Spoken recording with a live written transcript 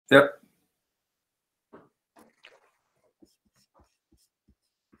Yep.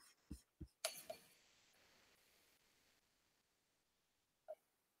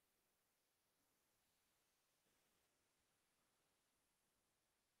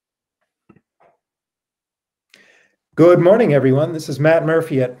 Good morning, everyone. This is Matt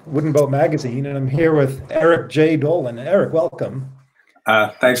Murphy at WoodenBoat Magazine, and I'm here with Eric Jay Dolin. Eric, welcome.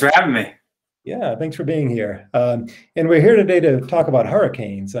 Thanks for having me. Yeah, thanks for being here. And we're here today to talk about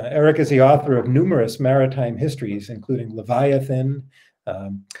hurricanes. Eric is the author of numerous maritime histories, including Leviathan,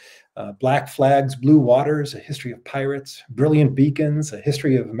 Black Flags, Blue Waters, A History of Pirates, Brilliant Beacons, A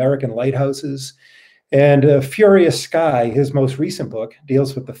History of American Lighthouses, and Furious Sky. His most recent book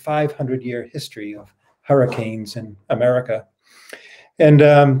deals with the 500-year history of hurricanes in America. And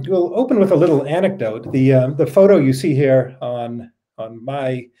we'll open with a little anecdote. The photo you see here on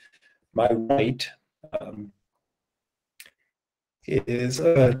my right is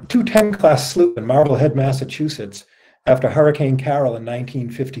a 210 class sloop in Marblehead, Massachusetts, after Hurricane Carol in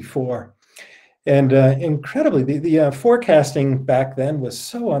 1954. And incredibly, the forecasting back then was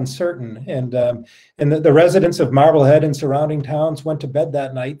so uncertain, and the residents of Marblehead and surrounding towns went to bed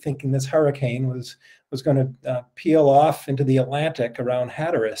that night thinking this hurricane was going to peel off into the Atlantic around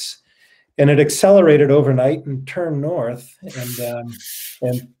Hatteras, and it accelerated overnight and turned north, and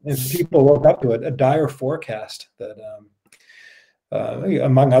people woke up to a dire forecast that,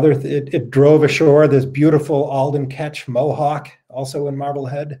 among other, it drove ashore this beautiful Alden Ketch Mohawk, also in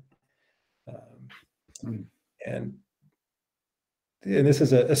Marblehead. And this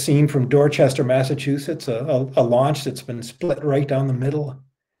is a scene from Dorchester, Massachusetts, a launch that's been split right down the middle.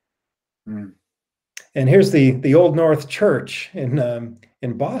 Mm. And here's the Old North Church in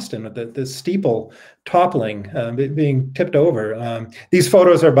Boston, with the steeple toppling, being tipped over. These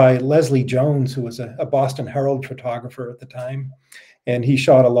photos are by Leslie Jones, who was a Boston Herald photographer at the time, and he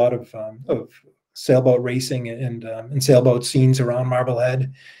shot a lot of sailboat racing and sailboat scenes around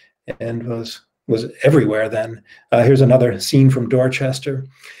Marblehead, and was everywhere then. Here's another scene from Dorchester.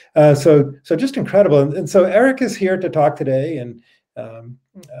 So just incredible. And so Eric is here to talk today and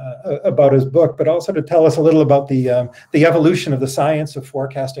about his book, but also to tell us a little about the evolution of the science of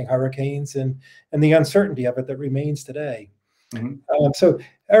forecasting hurricanes and the uncertainty of it that remains today. Mm-hmm. So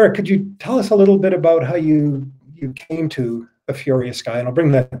Eric, could you tell us a little bit about how you came to A Furious Sky? And I'll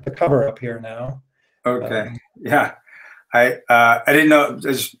bring the cover up here now. Okay. Yeah. I didn't know.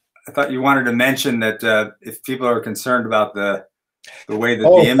 I thought you wanted to mention that if people are concerned about the way that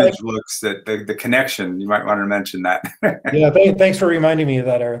the image looks, that the connection, you might want to mention that. Yeah, thanks for reminding me of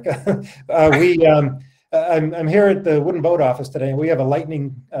that, Eric. I'm here at the WoodenBoat office today, and we have a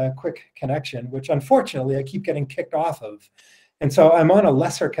lightning quick connection, which unfortunately I keep getting kicked off of. And so I'm on a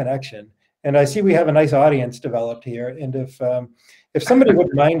lesser connection, and I see we have a nice audience developed here. And if somebody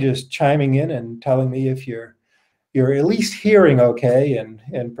wouldn't mind just chiming in and telling me if you're at least hearing okay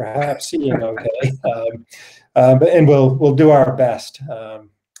and perhaps seeing okay, and we'll do our best.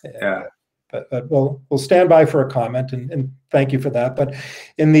 Yeah. But we'll stand by for a comment, and thank you for that. But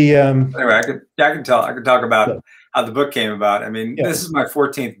in the anyway, I can talk about how the book came about. I mean, this is my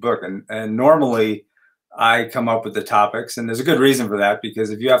 14th book, and normally I come up with the topics, and there's a good reason for that, because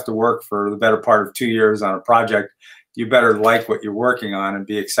if you have to work for the better part of 2 years on a project, you better like what you're working on and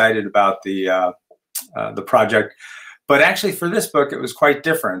be excited about the project. But actually, for this book, it was quite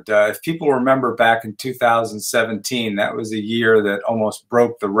different. If people remember back in 2017, that was a year that almost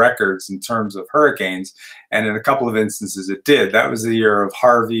broke the records in terms of hurricanes. And in a couple of instances, it did. That was the year of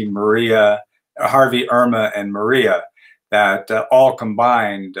Harvey, Irma, and Maria, that all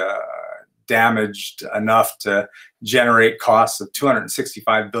combined damaged enough to generate costs of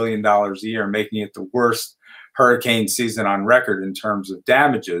 $265 billion a year, making it the worst hurricane season on record in terms of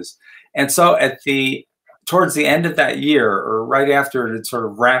damages. And so towards the end of that year, or right after it had sort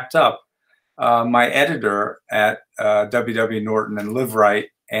of wrapped up, my editor at W.W. Norton and Live Right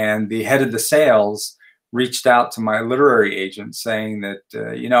and the head of the sales reached out to my literary agent saying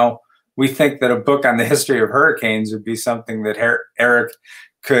that, we think that a book on the history of hurricanes would be something that Eric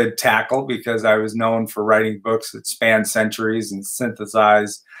could tackle, because I was known for writing books that span centuries and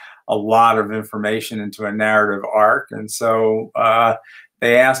synthesize a lot of information into a narrative arc. And so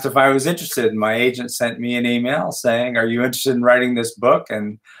they asked if I was interested, and my agent sent me an email saying, "Are you interested in writing this book?"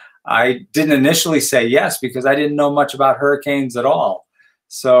 And I didn't initially say yes, because I didn't know much about hurricanes at all.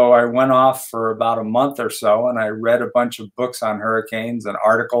 So I went off for about a month or so, and I read a bunch of books on hurricanes and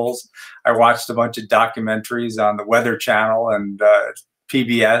articles. I watched a bunch of documentaries on the Weather Channel and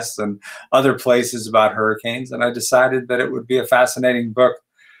PBS and other places about hurricanes, and I decided that it would be a fascinating book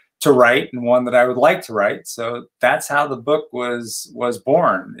to write and one that I would like to write. So that's how the book was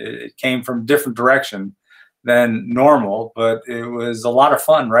born. It came from a different direction than normal, but it was a lot of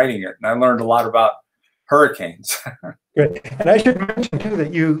fun writing it. And I learned a lot about hurricanes. Good. And I should mention too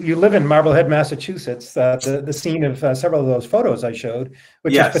that you live in Marblehead, Massachusetts, the scene of several of those photos I showed,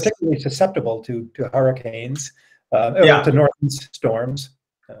 which is particularly susceptible to hurricanes, to northeast storms.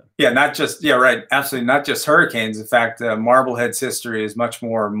 Right. Absolutely. Not just hurricanes. In fact, Marblehead's history is much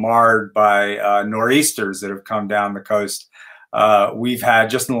more marred by nor'easters that have come down the coast. We've had,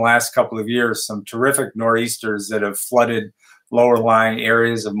 just in the last couple of years, some terrific nor'easters that have flooded lower lying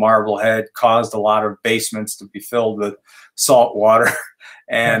areas of Marblehead, caused a lot of basements to be filled with salt water,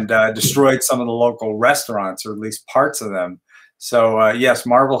 and destroyed some of the local restaurants, or at least parts of them. So yes,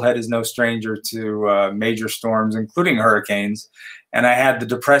 Marblehead is no stranger to major storms, including hurricanes. And I had the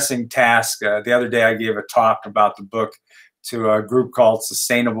depressing task. The other day I gave a talk about the book to a group called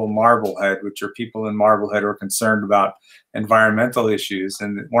Sustainable Marblehead, which are people in Marblehead who are concerned about environmental issues.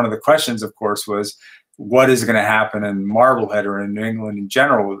 And one of the questions, of course, was, what is going to happen in Marblehead or in New England in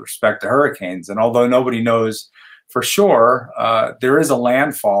general with respect to hurricanes? And although nobody knows for sure, there is a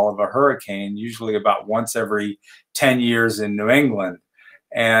landfall of a hurricane, usually about once every 10 years in New England.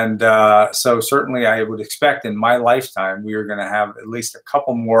 And so certainly I would expect in my lifetime, we are going to have at least a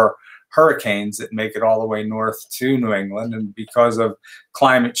couple more hurricanes that make it all the way north to New England. And because of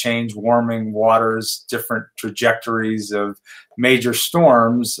climate change, warming waters, different trajectories of major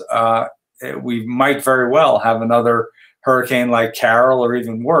storms, we might very well have another hurricane like Carol, or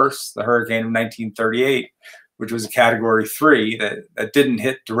even worse, the hurricane of 1938, which was a Category 3 that didn't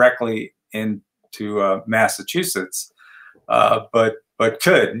hit directly into Massachusetts, but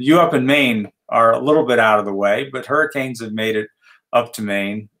could. You up in Maine are a little bit out of the way, but hurricanes have made it up to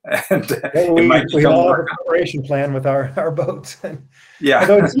Maine. And we all have a preparation plan with our boats.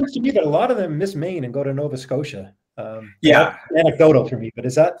 Although it seems to me that a lot of them miss Maine and go to Nova Scotia. That's anecdotal for me, but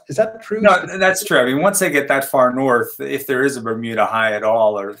is that true? No, that's true. I mean, once they get that far north, if there is a Bermuda High at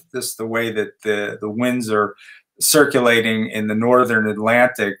all, or just the way that the winds are circulating in the northern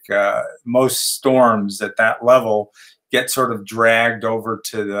Atlantic, most storms at that level get sort of dragged over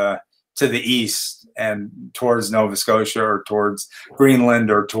to the east and towards Nova Scotia, or towards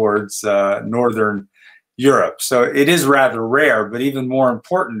Greenland, or towards northern Europe. So it is rather rare. But even more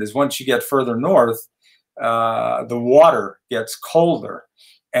important is, once you get further north, the water gets colder,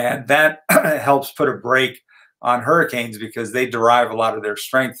 and that helps put a brake on hurricanes, because they derive a lot of their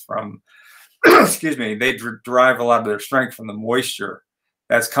strength from derive a lot of their strength from the moisture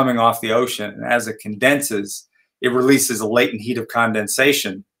that's coming off the ocean. And as it condenses, it releases a latent heat of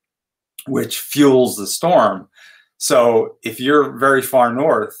condensation, which fuels the storm. So if you're very far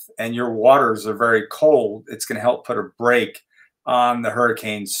north and your waters are very cold, it's going to help put a brake on the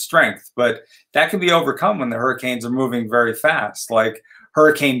hurricane's strength. But that can be overcome when the hurricanes are moving very fast, like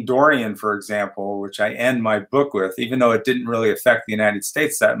Hurricane Dorian, for example, which I end my book with, even though it didn't really affect the United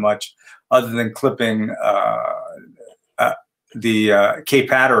States that much, other than clipping the Cape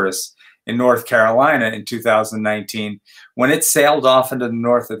Hatteras in North Carolina in 2019. When it sailed off into the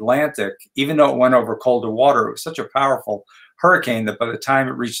North Atlantic, even though it went over colder water, it was such a powerful hurricane that by the time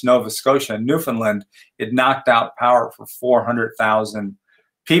it reached Nova Scotia and Newfoundland, it knocked out power for 400,000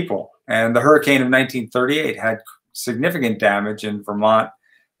 people. And the hurricane of 1938 had significant damage in Vermont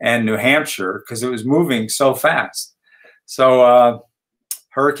and New Hampshire because it was moving so fast. So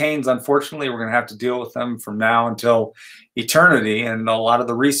hurricanes, unfortunately, we're going to have to deal with them from now until eternity. And a lot of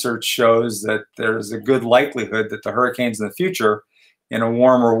the research shows that there's a good likelihood that the hurricanes in the future in a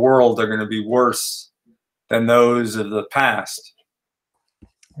warmer world are going to be worse than those of the past.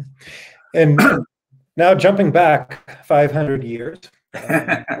 And now jumping back 500 years, you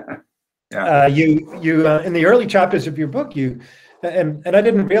in the early chapters of your book, and I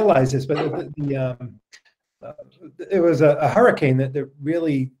didn't realize this, but it was a hurricane that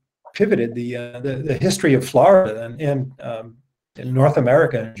really pivoted the history of Florida and in North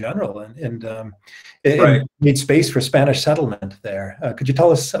America in general, and it made space for Spanish settlement there. Could you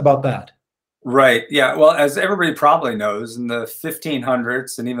tell us about that? Right. Yeah. Well, as everybody probably knows, in the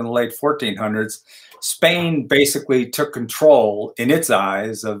 1500s and even the late 1400s, Spain basically took control, in its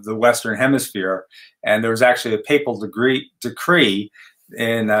eyes, of the Western Hemisphere. And there was actually a papal decree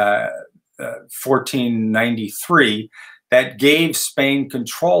in 1493 that gave Spain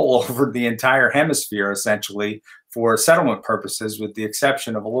control over the entire hemisphere, essentially, for settlement purposes, with the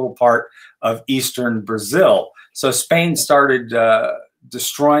exception of a little part of eastern Brazil. So Spain started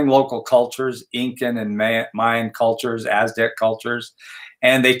destroying local cultures, Incan and Mayan cultures, Aztec cultures,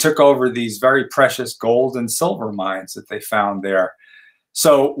 and they took over these very precious gold and silver mines that they found there.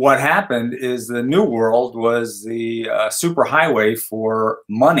 So what happened is the New World was the superhighway for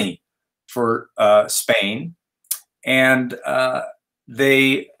money for Spain, and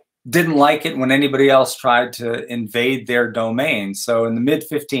they didn't like it when anybody else tried to invade their domain. So in the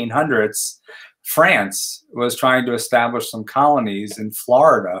mid-1500s, France was trying to establish some colonies in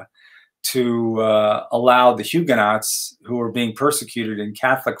Florida to allow the Huguenots who were being persecuted in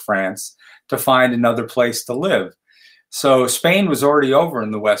Catholic France to find another place to live. So Spain was already over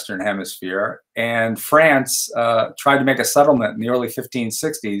in the Western Hemisphere, and France tried to make a settlement in the early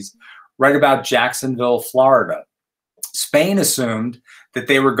 1560s right about Jacksonville, Florida. Spain assumed that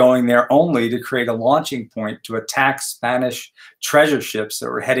they were going there only to create a launching point to attack Spanish treasure ships that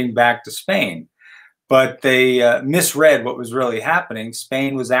were heading back to Spain. But they misread what was really happening.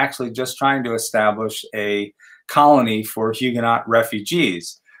 Spain was actually just trying to establish a colony for Huguenot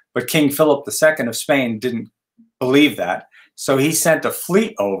refugees. But King Philip II of Spain didn't believe that. So he sent a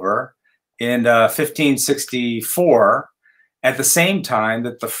fleet over in 1564 at the same time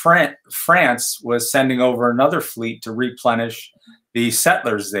that France was sending over another fleet to replenish the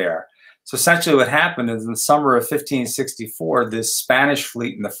settlers there. So essentially what happened is in the summer of 1564, this Spanish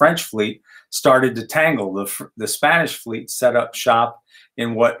fleet and the French fleet started to tangle. The Spanish fleet set up shop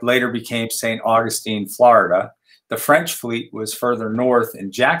in what later became St. Augustine, Florida. The French fleet was further north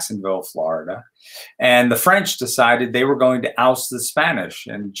in Jacksonville, Florida. And the French decided they were going to oust the Spanish.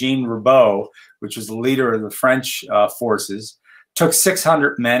 And Jean Ribault, which was the leader of the French forces, took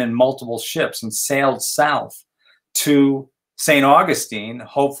 600 men and multiple ships and sailed south to St. Augustine,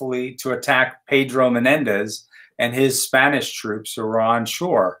 hopefully to attack Pedro Menendez and his Spanish troops who were on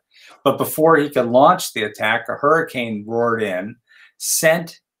shore. But before he could launch the attack, a hurricane roared in,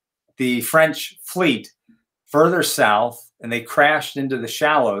 sent the French fleet further south, and they crashed into the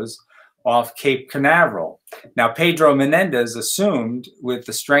shallows off Cape Canaveral. Now, Pedro Menendez assumed with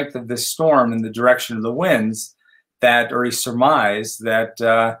the strength of this storm and the direction of the winds that, or he surmised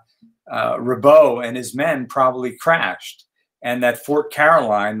that Ribault and his men probably crashed, and that Fort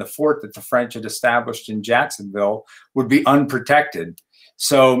Caroline, the fort that the French had established in Jacksonville, would be unprotected.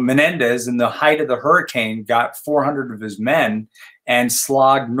 So Menendez, in the height of the hurricane, got 400 of his men and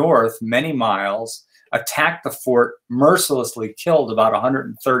slogged north many miles, attacked the fort, mercilessly killed about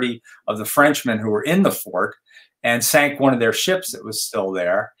 130 of the Frenchmen who were in the fort, and sank one of their ships that was still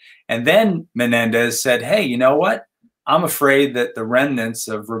there. And then Menendez said, hey, you know what? I'm afraid that the remnants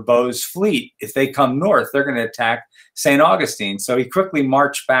of Ribault's fleet, if they come north, they're going to attack St. Augustine. So he quickly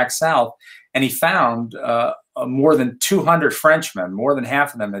marched back south, and he found more than 200 Frenchmen. More than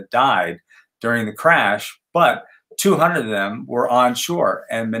half of them had died during the crash, but 200 of them were on shore,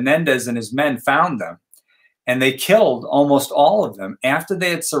 and Menendez and his men found them, and they killed almost all of them after they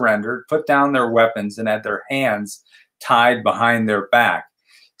had surrendered, put down their weapons, and had their hands tied behind their back.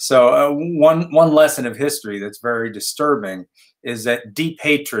 So one lesson of history that's very disturbing is that deep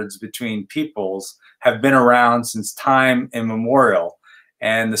hatreds between peoples have been around since time immemorial.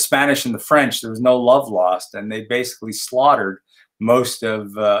 And the Spanish and the French, there was no love lost, and they basically slaughtered most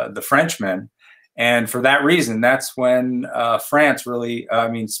of the Frenchmen. And for that reason, that's when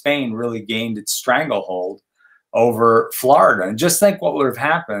Spain really gained its stranglehold over Florida. And just think what would have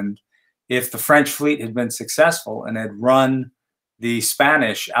happened if the French fleet had been successful and had run the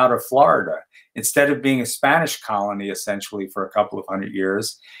Spanish out of Florida. Instead of being a Spanish colony, essentially, for a couple of 100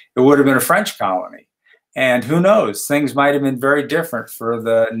 years, it would have been a French colony. And who knows, things might have been very different for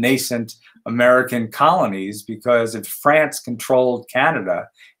the nascent American colonies, because if France controlled Canada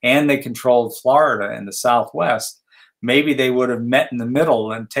and they controlled Florida in the Southwest, maybe they would have met in the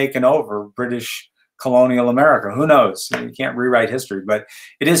middle and taken over British colonial America. Who knows? You can't rewrite history, but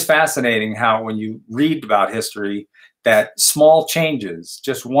it is fascinating how when you read about history, that small changes,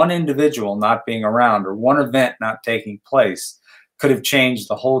 just one individual not being around or one event not taking place, could have changed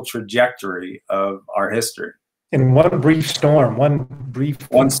the whole trajectory of our history. In one brief storm,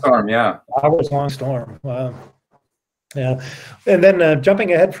 one storm, yeah. Hours-long storm. Wow. Yeah. And then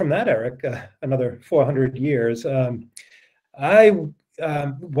jumping ahead from that, Eric, another 400 years, I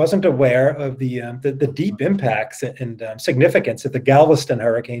wasn't aware of the deep impacts and significance of the Galveston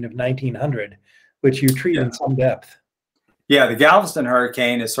hurricane of 1900, which you treat in some depth. Yeah, the Galveston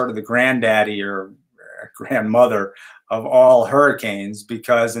hurricane is sort of the granddaddy or grandmother of all hurricanes,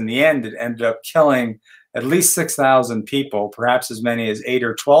 because in the end, it ended up killing at least 6,000 people, perhaps as many as 8,000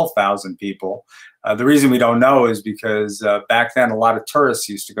 or 12,000 people. The reason we don't know is because back then, a lot of tourists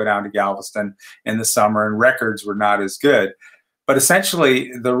used to go down to Galveston in the summer, and records were not as good. But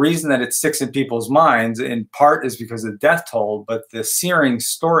essentially, the reason that it sticks in people's minds, in part, is because of the death toll, but the searing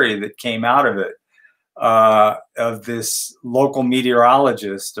story that came out of it of this local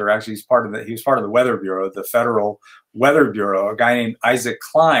meteorologist, or actually he was part of the Weather Bureau, the Federal Weather Bureau, a guy named Isaac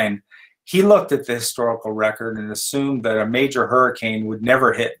Klein. He looked at the historical record and assumed that a major hurricane would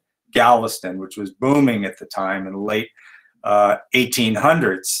never hit Galveston, which was booming at the time in the late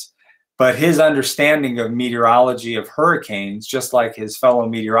 1800s. But his understanding of meteorology of hurricanes, just like his fellow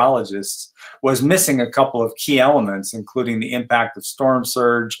meteorologists, was missing a couple of key elements, including the impact of storm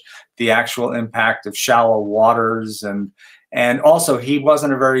surge, the actual impact of shallow waters, and also he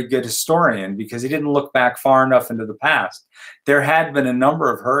wasn't a very good historian because he didn't look back far enough into the past. There had been a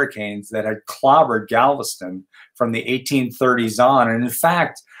number of hurricanes that had clobbered Galveston from the 1830s on, and in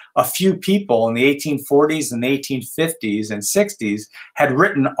fact, a few people in the 1840s and the 1850s and 60s had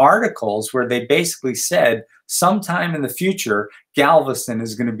written articles where they basically said sometime in the future, Galveston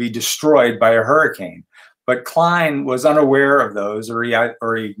is going to be destroyed by a hurricane. But Klein was unaware of those, or he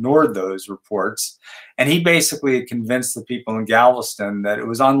ignored those reports. And he basically convinced the people in Galveston that it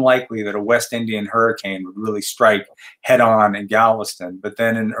was unlikely that a West Indian hurricane would really strike head on in Galveston. But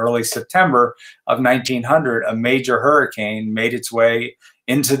then in early September of 1900, a major hurricane made its way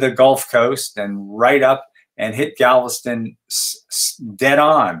into the Gulf Coast and right up and hit Galveston dead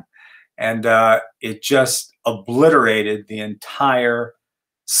on. And it just obliterated the entire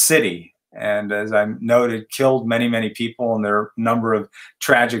city. And as I noted, killed many, many people, and there are a number of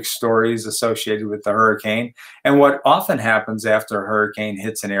tragic stories associated with the hurricane. And what often happens after a hurricane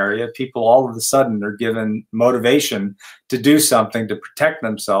hits an area, people all of a sudden are given motivation to do something to protect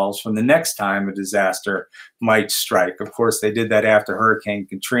themselves from the next time a disaster might strike. Of course, they did that after Hurricane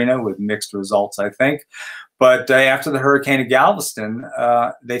Katrina with mixed results, I think. But after the hurricane of Galveston,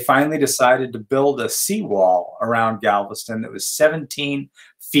 they finally decided to build a seawall around Galveston that was 17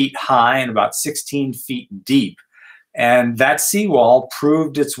 feet high and about 16 feet deep. And that seawall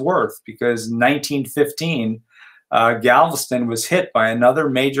proved its worth because in 1915, Galveston was hit by another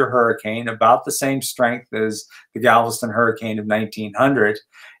major hurricane about the same strength as the Galveston hurricane of 1900.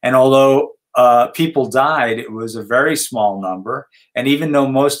 And although people died, it was a very small number. And even though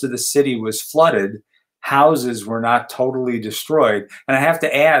most of the city was flooded, houses were not totally destroyed. And I have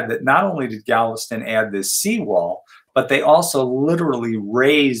to add that not only did Galveston add this seawall, but they also literally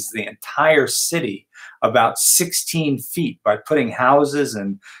raised the entire city about 16 feet by putting houses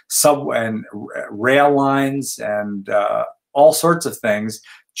and subway and rail lines and all sorts of things,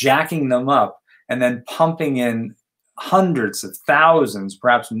 jacking them up, and then pumping in hundreds of thousands,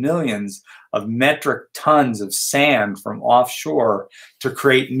 perhaps millions of metric tons of sand from offshore to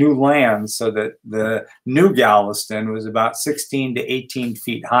create new land so that the new Galveston was about 16 to 18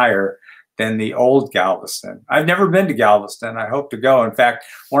 feet higher than the old Galveston. I've never been to Galveston. I hope to go. In fact,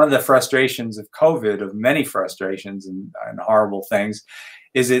 one of the frustrations of COVID, of many frustrations and horrible things,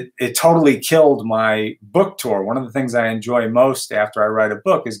 is it totally killed my book tour. One of the things I enjoy most after I write a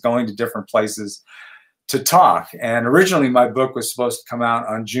book is going to different places to talk. And originally my book was supposed to come out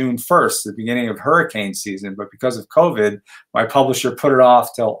on June 1st, the beginning of hurricane season. But because of COVID, my publisher put it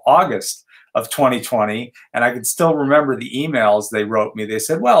off till August of 2020. And I can still remember the emails they wrote me. They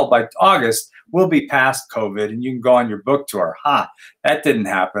said, well, by August, we'll be past COVID and you can go on your book tour. That didn't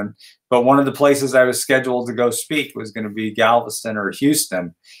happen. But one of the places I was scheduled to go speak was going to be Galveston or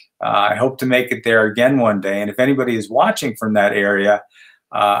Houston. I hope to make it there again one day. And if anybody is watching from that area,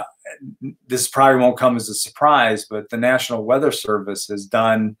 this probably won't come as a surprise, but the National Weather Service has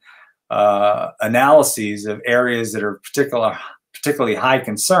done analyses of areas that are particularly high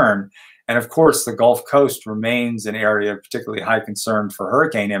concern. And of course, the Gulf Coast remains an area of particularly high concern for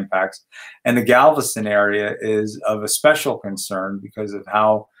hurricane impacts. And the Galveston area is of a special concern because of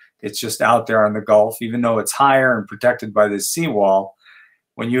how it's just out there on the Gulf, even though it's higher and protected by this seawall.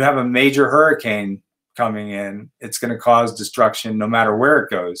 When you have a major hurricane coming in, it's going to cause destruction no matter where it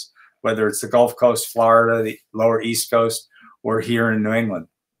goes, whether it's the Gulf Coast, Florida, the lower East Coast, or here in New England.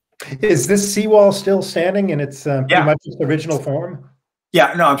 Is this seawall still standing in its pretty much its original form?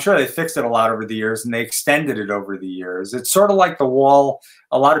 Yeah, no, I'm sure they fixed it a lot over the years and they extended it over the years. It's sort of like the wall.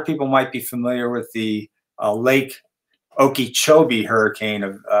 A lot of people might be familiar with the Lake Okeechobee hurricane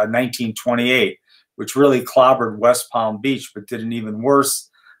of 1928, which really clobbered West Palm Beach, but did an even worse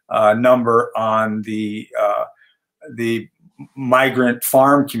number on the migrant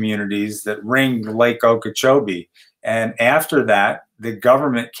farm communities that ringed Lake Okeechobee. And after that, the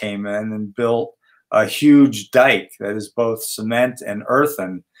government came in and built a huge dike that is both cement and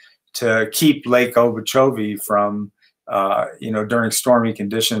earthen to keep Lake Okeechobee from, during stormy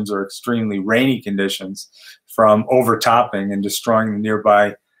conditions or extremely rainy conditions, from overtopping and destroying the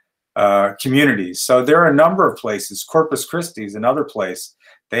nearby communities. So there are a number of places. Corpus Christi is another place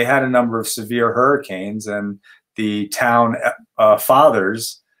they had a number of severe hurricanes, and the town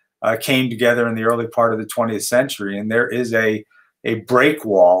fathers came together in the early part of the 20th century, and there is a break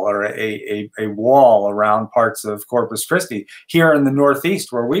wall, or a wall around parts of Corpus Christi here in the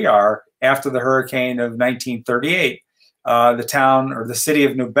Northeast where we are. After the hurricane of 1938, the town, or the city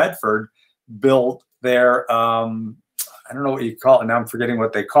of New Bedford, built their I don't know what you call it now. I'm forgetting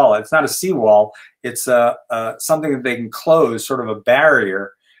what they call it. It's not a seawall. It's something that they can close, sort of a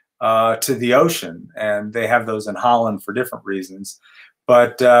barrier to the ocean, and they have those in Holland for different reasons.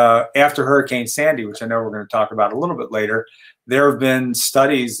 But after Hurricane Sandy, which I know we're going to talk about a little bit later, there have been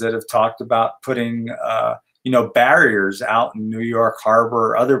studies that have talked about putting barriers out in New York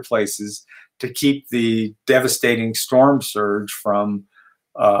Harbor or other places to keep the devastating storm surge from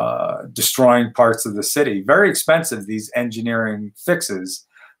destroying parts of the city. Very expensive, these engineering fixes,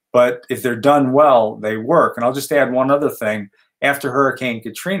 but if they're done well, they work. And I'll just add one other thing. After Hurricane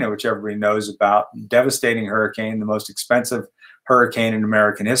Katrina, which everybody knows about, devastating hurricane, the most expensive hurricane in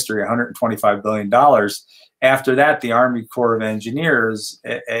American history, $125 billion. After that, the Army Corps of Engineers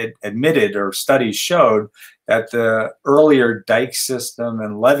admitted, or studies showed, that the earlier dike system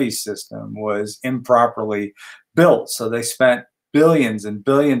and levee system was improperly built. So they spent billions and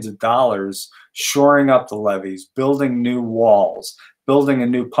billions of dollars shoring up the levees, building new walls, building a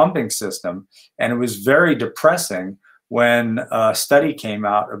new pumping system. And it was very depressing when a study came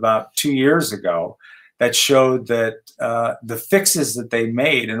out about 2 years ago that showed that the fixes that they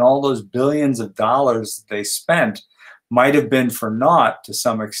made and all those billions of dollars that they spent might have been for naught to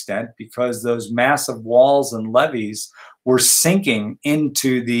some extent, because those massive walls and levees were sinking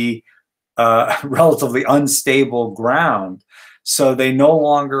into the relatively unstable ground. So they no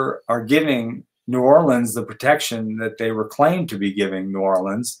longer are giving New Orleans the protection that they were claimed to be giving New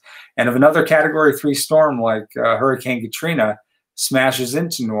Orleans. And if another Category 3 storm like Hurricane Katrina smashes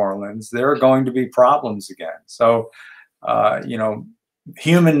into New Orleans, there are going to be problems again. So,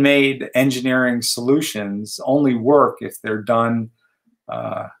 human-made engineering solutions only work if they're done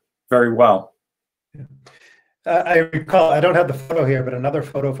very well. Yeah. I recall, I don't have the photo here, but another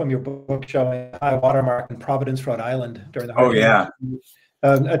photo from your book showing high water mark in Providence, Rhode Island during the hurricane. Oh,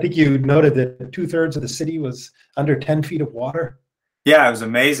 yeah. I think you noted that 2/3 of the city was under 10 feet of water. Yeah, it was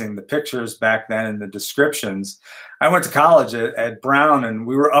amazing. The pictures back then and the descriptions. I went to college at Brown, and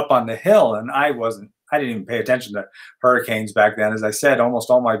we were up on the hill, and I didn't even pay attention to hurricanes back then. As I said,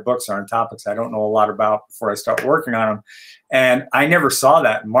 almost all my books are on topics I don't know a lot about before I start working on them. And I never saw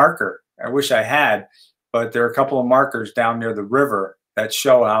that marker. I wish I had, but there are a couple of markers down near the river that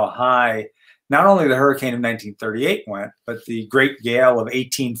show how high not only the hurricane of 1938 went, but the Great Gale of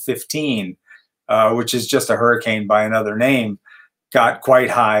 1815, which is just a hurricane by another name, got quite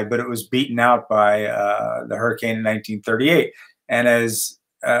high, but it was beaten out by the hurricane in 1938. And as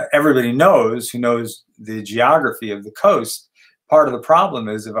everybody knows, who knows the geography of the coast, part of the problem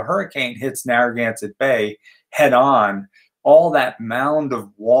is if a hurricane hits Narragansett Bay head on, all that mound of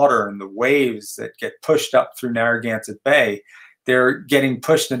water and the waves that get pushed up through Narragansett Bay, they're getting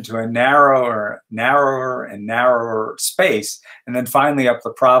pushed into a narrower and narrower space, and then finally up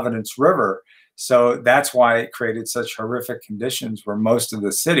the Providence River. So that's why it created such horrific conditions where most of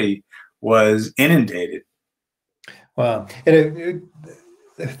the city was inundated. Wow. And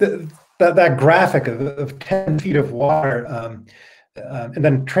that graphic of 10 feet of water, and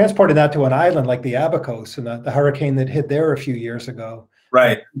then transporting that to an island like the Abacos and the hurricane that hit there a few years ago.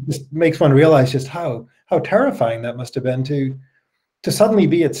 Right. It just makes one realize just how terrifying that must have been to suddenly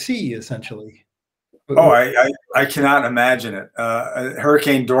be at sea, essentially. Oh, I cannot imagine it.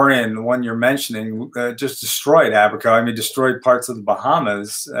 Hurricane Dorian, the one you're mentioning, just destroyed Abaco. I mean, destroyed parts of the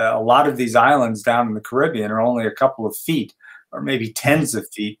Bahamas. A lot of these islands down in the Caribbean are only a couple of feet or maybe tens of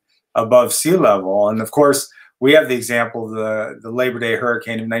feet above sea level. And of course, we have the example of the Labor Day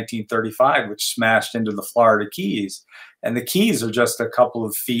hurricane of 1935, which smashed into the Florida Keys. And the Keys are just a couple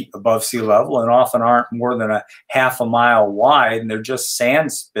of feet above sea level and often aren't more than a half a mile wide. And they're just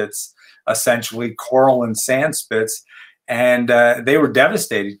sand spits, essentially coral and sand spits. And they were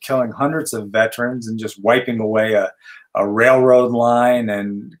devastated, killing hundreds of veterans and just wiping away a railroad line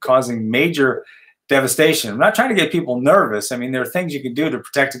and causing major devastation. I'm not trying to get people nervous. I mean, there are things you can do to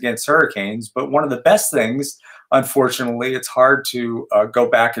protect against hurricanes, but one of the best things, unfortunately, it's hard to go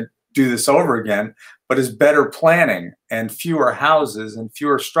back and do this over again, but is better planning and fewer houses and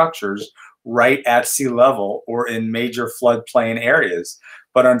fewer structures right at sea level or in major floodplain areas.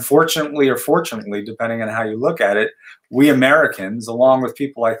 But unfortunately or fortunately, depending on how you look at it, we Americans, along with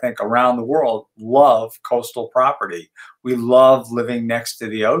people I think around the world, love coastal property. We love living next to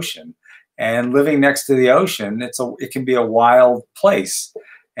the ocean. And living next to the ocean, it can be a wild place.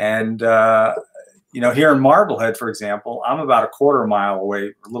 And, here in Marblehead, for example, I'm about a quarter mile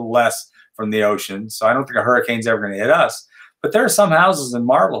away, a little less from the ocean. So I don't think a hurricane's ever going to hit us. But there are some houses in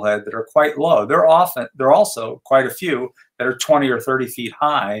Marblehead that are quite low. There are also quite a few that are 20 or 30 feet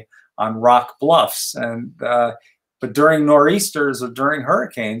high on rock bluffs. And but during nor'easters or during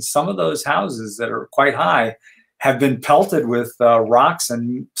hurricanes, some of those houses that are quite high have been pelted with rocks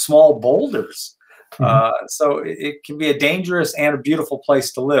and small boulders. So it can be a dangerous and a beautiful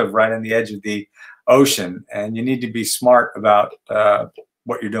place to live right on the edge of the ocean. And you need to be smart about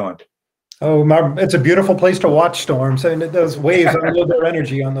what you're doing. Oh, it's a beautiful place to watch storms. I mean, those waves unload their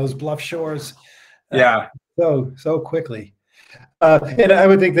energy on those bluff shores. Yeah. So quickly. And I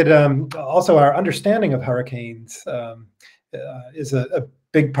would think that also our understanding of hurricanes is a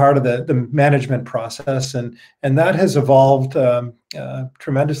big part of the management process, and that has evolved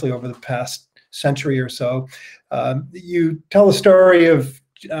tremendously over the past century or so. You tell the story of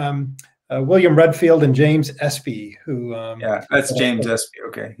William Redfield and James Espy, who yeah, that's James Espy.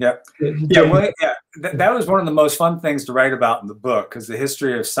 Okay, yeah, that was one of the most fun things to write about in the book, because the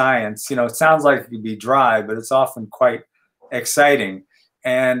history of science, it sounds like it could be dry, but it's often quite exciting.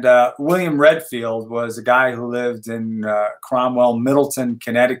 And William Redfield was a guy who lived in Cromwell, Middleton,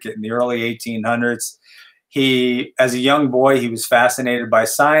 Connecticut in the early 1800s. As a young boy, he was fascinated by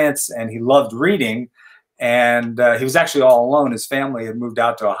science and he loved reading. And he was actually all alone. His family had moved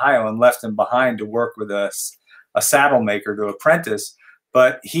out to Ohio and left him behind to work with a saddle maker to apprentice.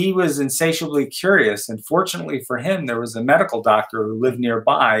 But he was insatiably curious. And fortunately for him, there was a medical doctor who lived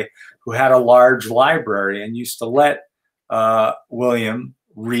nearby who had a large library and used to let William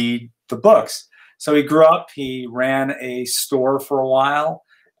read the books. So he grew up, he ran a store for a while.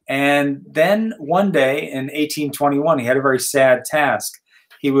 And then one day in 1821, he had a very sad task.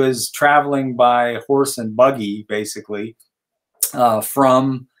 He was traveling by horse and buggy, basically,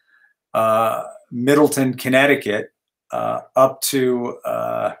 from Middleton, Connecticut, up to,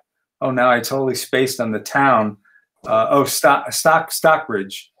 now I totally spaced on the town,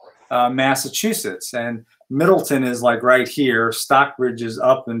 Stockbridge, Massachusetts. And Middleton is like right here. Stockbridge is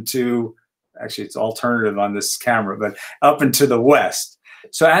up into, actually it's alternative on this camera, but up into the west.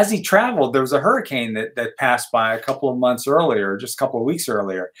 So as he traveled, there was a hurricane that passed by a couple of months earlier, just a couple of weeks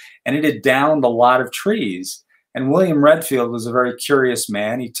earlier, and it had downed a lot of trees. And William Redfield was a very curious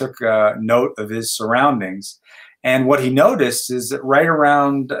man. He took note of his surroundings. And what he noticed is that right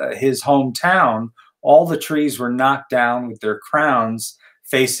around his hometown, all the trees were knocked down with their crowns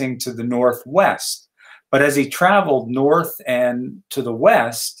facing to the northwest. But as he traveled north and to the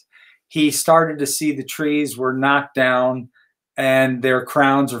west, he started to see the trees were knocked down and their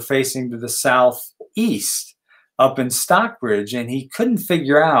crowns are facing to the southeast up in Stockbridge. And he couldn't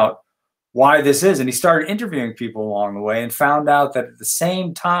figure out why this is. And he started interviewing people along the way and found out that at the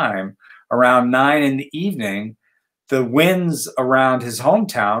same time, around 9 in the evening, the winds around his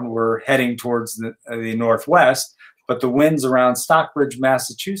hometown were heading towards the northwest, but the winds around Stockbridge,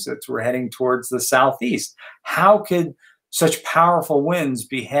 Massachusetts were heading towards the southeast. How could such powerful winds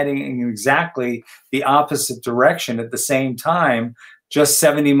be heading in exactly the opposite direction at the same time, just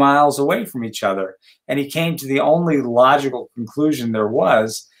 70 miles away from each other? And he came to the only logical conclusion there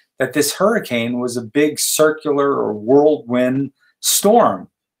was, that this hurricane was a big circular or whirlwind storm.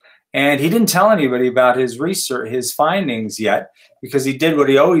 And he didn't tell anybody about his research, his findings yet, because he did what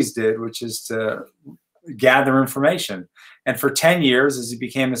he always did, which is to gather information. And for 10 years, as he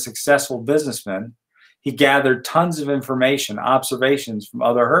became a successful businessman, he gathered tons of information, observations from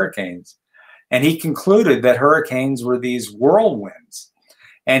other hurricanes. And he concluded that hurricanes were these whirlwinds.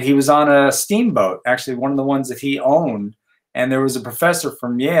 And he was on a steamboat, actually one of the ones that he owned. And there was a professor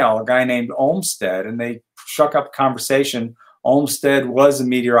from Yale, a guy named Olmsted, and they struck up a conversation. Olmsted was a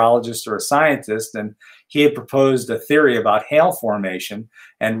meteorologist or a scientist, and he had proposed a theory about hail formation,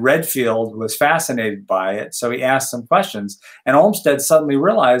 and Redfield was fascinated by it. So he asked some questions, and Olmsted suddenly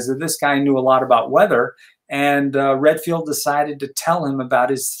realized that this guy knew a lot about weather, and Redfield decided to tell him about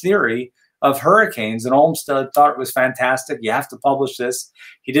his theory of hurricanes. And Olmsted thought it was fantastic. You have to publish this.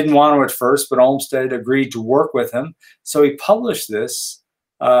 He didn't want to at first, but Olmsted agreed to work with him. So he published this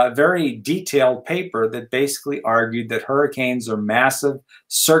very detailed paper that basically argued that hurricanes are massive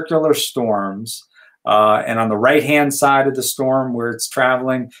circular storms. And on the right-hand side of the storm where it's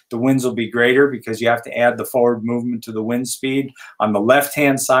traveling, the winds will be greater because you have to add the forward movement to the wind speed. On the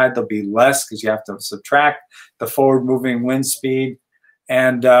left-hand side, there'll be less because you have to subtract the forward-moving wind speed.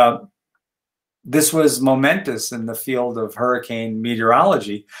 And this was momentous in the field of hurricane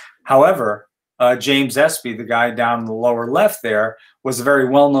meteorology. However, James Espy, the guy down in the lower left there, was a very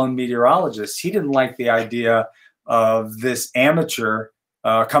well-known meteorologist. He didn't like the idea of this amateur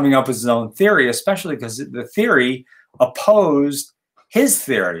coming up with his own theory, especially because the theory opposed his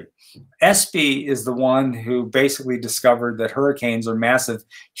theory. Espy is the one who basically discovered that hurricanes are massive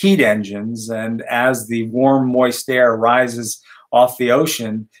heat engines, and as the warm, moist air rises off the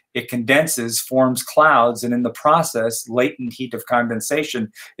ocean, it condenses, forms clouds, and in the process, latent heat of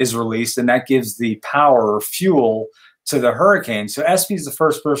condensation is released, and that gives the power or fuel to the hurricane. So Espy is the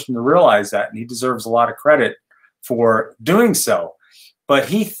first person to realize that, and he deserves a lot of credit for doing so. But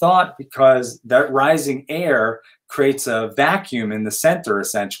he thought because that rising air creates a vacuum in the center,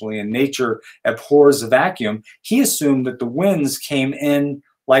 essentially, and nature abhors a vacuum, he assumed that the winds came in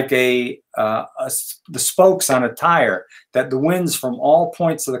like the spokes on a tire, that the winds from all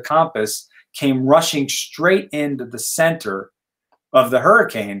points of the compass came rushing straight into the center of the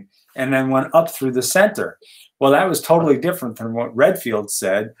hurricane and then went up through the center. Well, that was totally different than what Redfield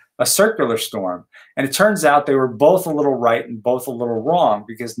said, a circular storm. And it turns out they were both a little right and both a little wrong,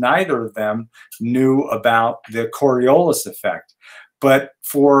 because neither of them knew about the Coriolis effect. But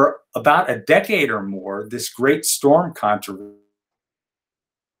for about a decade or more, this great storm controversy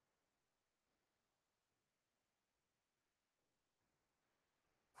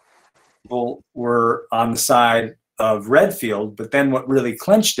were on the side of Redfield. But then what really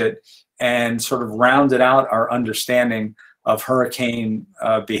clinched it and sort of rounded out our understanding of hurricane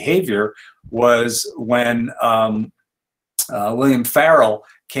behavior was when William Farrell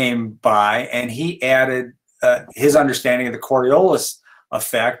came by, and he added his understanding of the Coriolis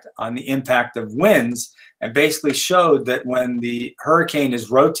effect on the impact of winds, and basically showed that when the hurricane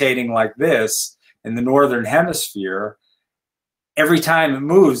is rotating like this in the northern hemisphere, every time it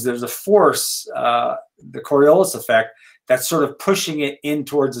moves, there's a force, the Coriolis effect, that's sort of pushing it in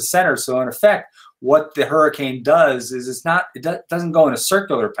towards the center. So in effect, what the hurricane does is it doesn't go in a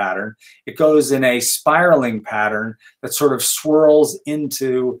circular pattern. It goes in a spiraling pattern that sort of swirls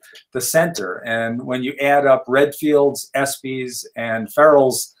into the center. And when you add up Redfield's, Espy's, and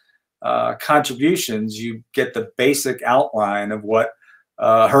Farrell's contributions, you get the basic outline of what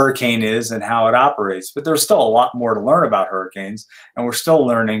a hurricane is and how it operates. But there's still a lot more to learn about hurricanes, and we're still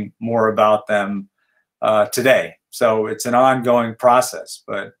learning more about them today. So it's an ongoing process,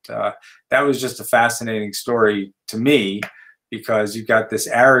 but that was just a fascinating story to me, because you've got this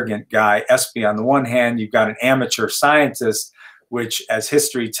arrogant guy, Espy, on the one hand, you've got an amateur scientist, which, as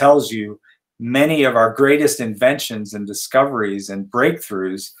history tells you, many of our greatest inventions and discoveries and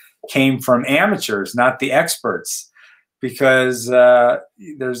breakthroughs came from amateurs, not the experts. Because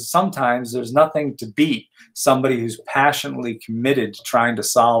sometimes there's nothing to beat somebody who's passionately committed to trying to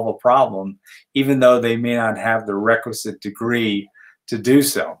solve a problem, even though they may not have the requisite degree to do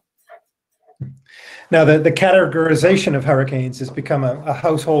so. Now, the categorization of hurricanes has become a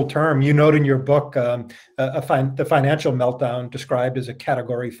household term. You note in your book the financial meltdown described as a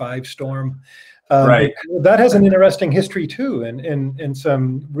Category 5 storm. Right. That has an interesting history too, and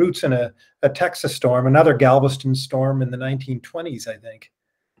some roots in a Texas storm, another Galveston storm in the 1920s, I think.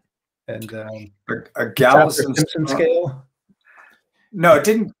 And a Galveston Simpson scale. No, it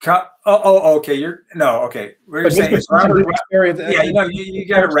didn't. Okay. Okay. We're saying it's Robert. Yeah, you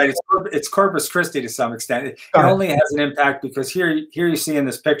got it right. It's Corpus Christi to some extent. It only has an impact because here you see in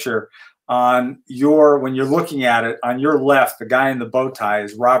this picture, when you're looking at it, on your left, the guy in the bow tie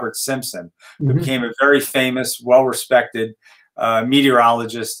is Robert Simpson, who became a very famous, well-respected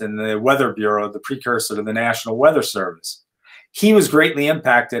meteorologist in the Weather Bureau, the precursor to the National Weather Service. He was greatly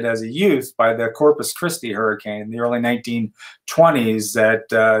impacted as a youth by the Corpus Christi hurricane in the early 1920s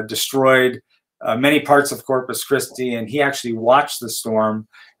that destroyed many parts of Corpus Christi, and he actually watched the storm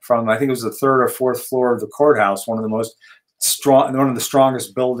from, I think it was the third or fourth floor of the courthouse, one of the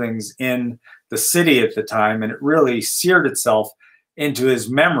strongest buildings in the city at the time, and it really seared itself into his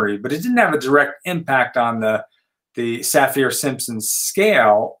memory. But it didn't have a direct impact on the Saffir-Simpson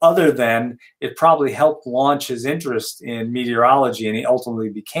scale, other than it probably helped launch his interest in meteorology, and he ultimately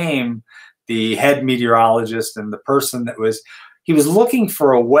became the head meteorologist and the person he was looking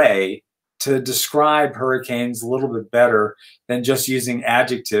for a way to describe hurricanes a little bit better than just using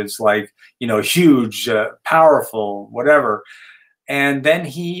adjectives like, huge, powerful, whatever. And then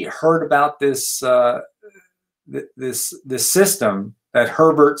he heard about this system that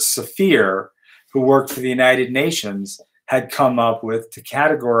Herbert Saffir, who worked for the United Nations, had come up with to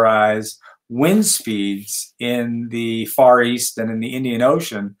categorize wind speeds in the Far East and in the Indian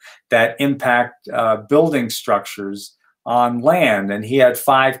Ocean that impact building structures on land. And he had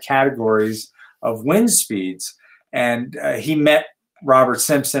 5 categories of wind speeds. And he met Robert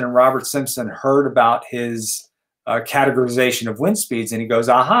Simpson, and Robert Simpson heard about his categorization of wind speeds, and he goes,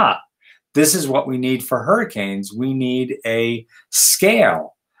 aha, this is what we need for hurricanes. We need a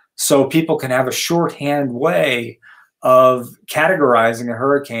scale so people can have a shorthand way of categorizing a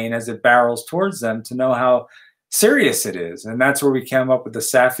hurricane as it barrels towards them to know how serious it is. And that's where we came up with the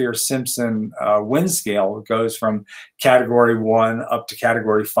Saffir-Simpson wind scale. It goes from category 1 up to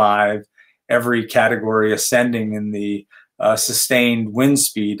category 5, every category ascending in the sustained wind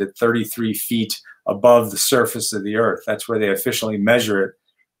speed at 33 feet above the surface of the earth. That's where they officially measure it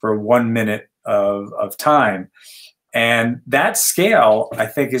for 1 minute of time. And that scale, I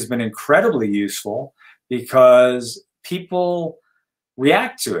think, has been incredibly useful because people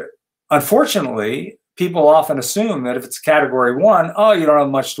react to it. Unfortunately, people often assume that if it's category 1, oh, you don't have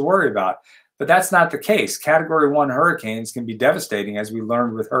much to worry about. But that's not the case. Category 1 hurricanes can be devastating, as we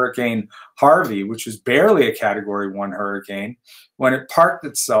learned with Hurricane Harvey, which was barely a category 1 hurricane, when it parked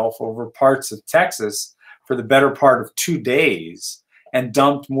itself over parts of Texas for the better part of 2 days and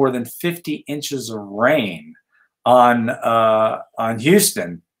dumped more than 50 inches of rain on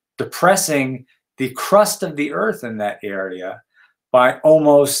Houston, depressing the crust of the earth in that area by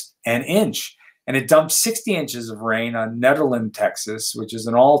almost an inch. And it dumped 60 inches of rain on Netherland, Texas, which is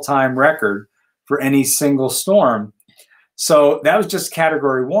an all-time record for any single storm. So that was just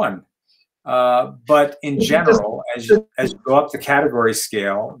category 1. But in general, as you go up the category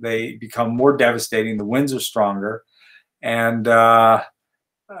scale, they become more devastating. The winds are stronger. And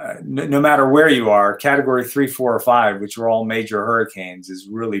no matter where you are, category 3, 4, or 5, which are all major hurricanes, is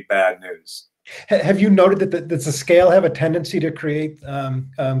really bad news. Have you noted that does the scale have a tendency to create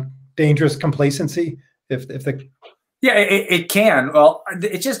dangerous complacency? Yeah, it can. Well,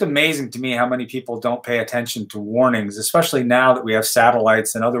 it's just amazing to me how many people don't pay attention to warnings, especially now that we have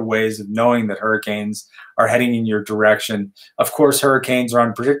satellites and other ways of knowing that hurricanes are heading in your direction. Of course, hurricanes are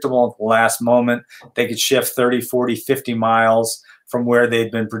unpredictable at the last moment. They could shift 30, 40, 50 miles from where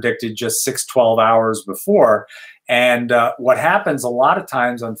they'd been predicted just 6, 12 hours before. And what happens a lot of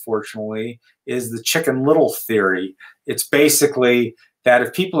times, unfortunately, is the Chicken Little theory. It's basically that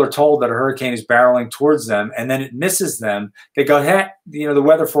if people are told that a hurricane is barreling towards them and then it misses them, they go, hey, the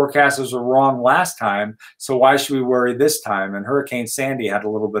weather forecasters were wrong last time, so why should we worry this time? And Hurricane Sandy had a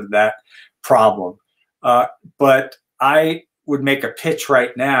little bit of that problem. But I would make a pitch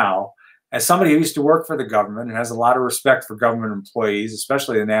right now, as somebody who used to work for the government and has a lot of respect for government employees,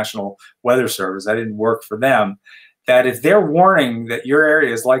 especially the National Weather Service, I didn't work for them, that if they're warning that your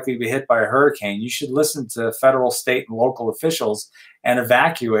area is likely to be hit by a hurricane, you should listen to federal, state, and local officials and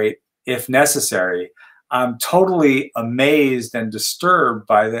evacuate if necessary. I'm totally amazed and disturbed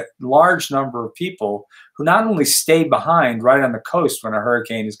by the large number of people who not only stay behind right on the coast when a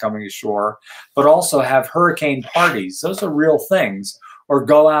hurricane is coming ashore, but also have hurricane parties. Those are real things. Or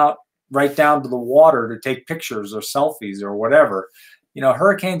go out right down to the water to take pictures or selfies or whatever.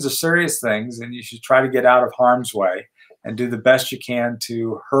 Hurricanes are serious things, and you should try to get out of harm's way and do the best you can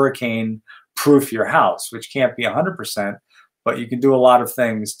to hurricane-proof your house, which can't be 100%, but you can do a lot of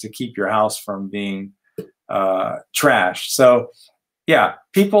things to keep your house from being trashed. So, yeah,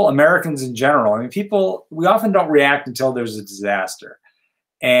 people, Americans in general, we often don't react until there's a disaster.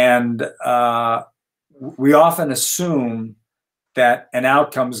 And we often assume that an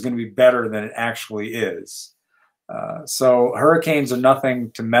outcome is going to be better than it actually is. So hurricanes are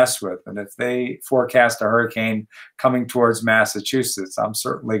nothing to mess with. And if they forecast a hurricane coming towards Massachusetts, I'm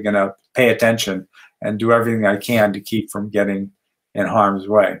certainly going to pay attention and do everything I can to keep from getting in harm's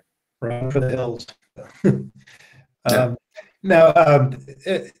way. Run for the hills. Yeah. Now,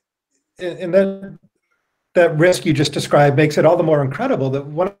 and that risk you just described makes it all the more incredible that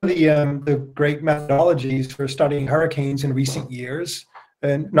one of the great methodologies for studying hurricanes in recent years,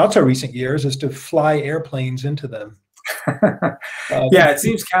 and not so recent years, is to fly airplanes into them. Yeah, it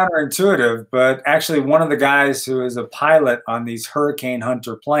seems counterintuitive, but actually one of the guys who is a pilot on these Hurricane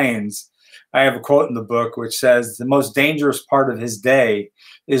Hunter planes, I have a quote in the book which says the most dangerous part of his day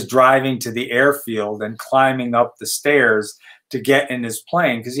is driving to the airfield and climbing up the stairs to get in his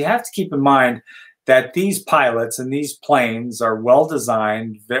plane. Because you have to keep in mind that these pilots and these planes are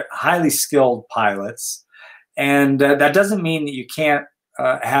well-designed, highly skilled pilots. And that doesn't mean that you can't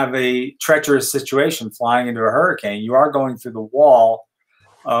have a treacherous situation flying into a hurricane. You are going through the wall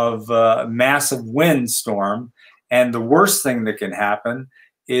of a massive windstorm, and the worst thing that can happen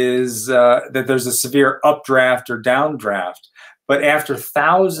is that there's a severe updraft or downdraft. But after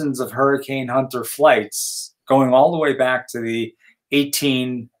thousands of Hurricane Hunter flights, going all the way back to the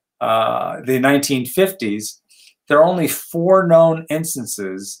 1950s, there are only 4 known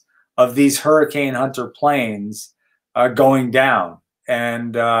instances of these Hurricane Hunter planes going down.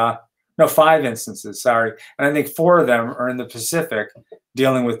 And No, 5 instances, sorry. And I think 4 of them are in the Pacific,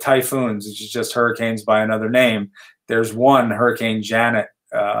 dealing with typhoons, which is just hurricanes by another name. There's one, Hurricane Janet,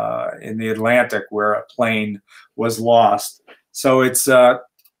 in the Atlantic, where a plane was lost. So it's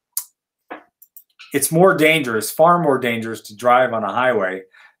more dangerous, far more dangerous to drive on a highway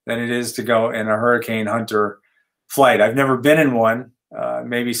than it is to go in a hurricane hunter flight. I've never been in one.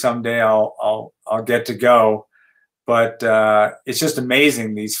 Maybe someday I'll get to go. But it's just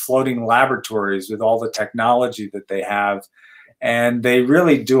amazing, these floating laboratories with all the technology that they have. And they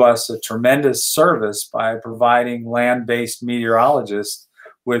really do us a tremendous service by providing land-based meteorologists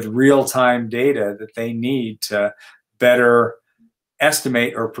with real-time data that they need to better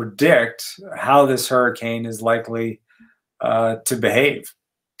estimate or predict how this hurricane is likely to behave.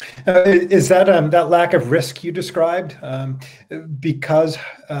 Is that that lack of risk you described? Because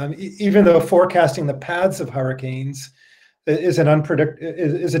even though forecasting the paths of hurricanes is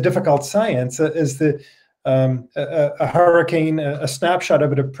a difficult science, is a hurricane a snapshot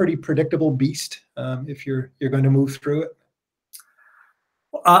of it a pretty predictable beast if you're going to move through it?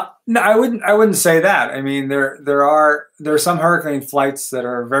 No, I wouldn't say that. I mean, there are some hurricane flights that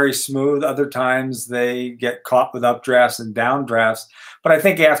are very smooth. Other times they get caught with updrafts and downdrafts. But I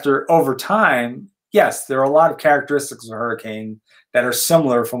think over time, yes, there are a lot of characteristics of a hurricane that are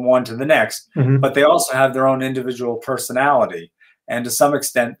similar from one to the next, but they also have their own individual personality. And to some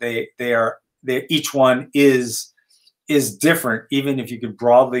extent, each one is different, even if you could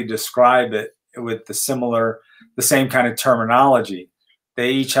broadly describe it with the same kind of terminology.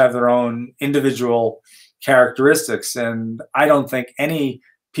 They each have their own individual characteristics. And I don't think any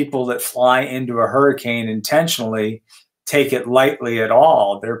people that fly into a hurricane intentionally take it lightly at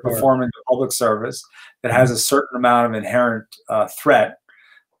all. They're performing a public service that has a certain amount of inherent threat,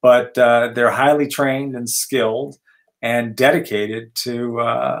 but they're highly trained and skilled and dedicated to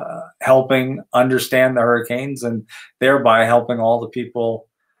helping understand the hurricanes and thereby helping all the people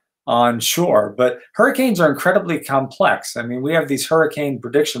on shore. But hurricanes are incredibly complex. I mean, we have these hurricane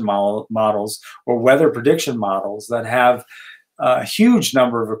prediction models or weather prediction models that have a huge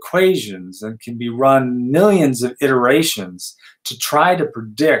number of equations and can be run millions of iterations to try to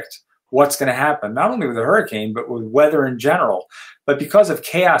predict what's going to happen, not only with a hurricane, but with weather in general. But because of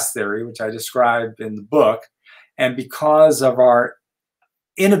chaos theory, which I described in the book, and because of our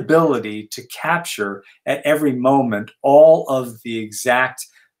inability to capture at every moment all of the exact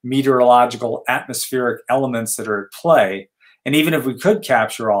meteorological atmospheric elements that are at play, and even if we could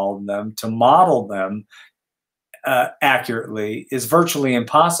capture all of them, to model them accurately is virtually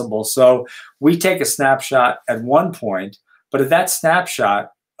impossible. So we take a snapshot at one point, but if that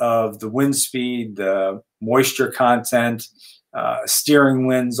snapshot of the wind speed, the moisture content, steering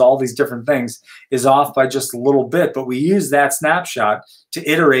winds, all these different things is off by just a little bit, but we use that snapshot to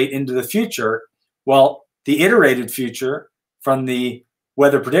iterate into the future. Well, the iterated future from the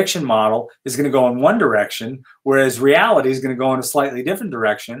weather prediction model is going to go in one direction, whereas reality is going to go in a slightly different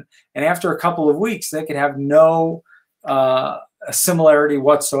direction. And after a couple of weeks, they can have no similarity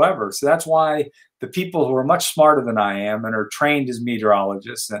whatsoever. So that's why the people who are much smarter than I am and are trained as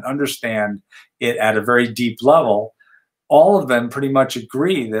meteorologists and understand it at a very deep level, all of them pretty much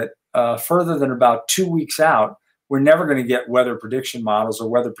agree that further than about 2 weeks out, we're never going to get weather prediction models or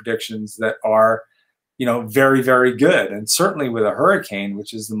weather predictions that are, very, very good. And certainly with a hurricane,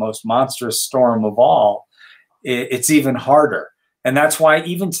 which is the most monstrous storm of all, it's even harder. And that's why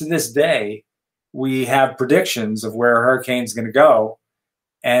even to this day, we have predictions of where a hurricane is going to go,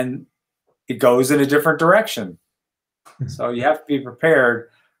 and it goes in a different direction. So you have to be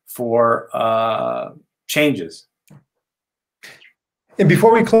prepared for changes. And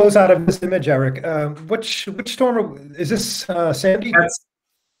before we close out of this image, Eric, which storm is this? Sandy?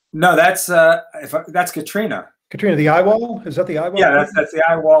 That's Katrina. Katrina, the eye wall? Is that the eye wall? Yeah, that's the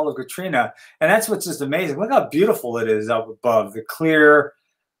eye wall of Katrina. And that's what's just amazing. Look how beautiful it is up above. The clear,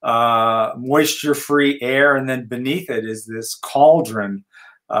 moisture-free air, and then beneath it is this cauldron.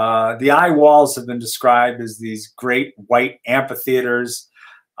 The eye walls have been described as these great white amphitheaters.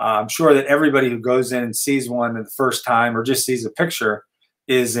 I'm sure that everybody who goes in and sees one the first time or just sees a picture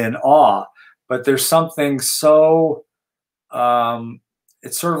is in awe. But there's something so,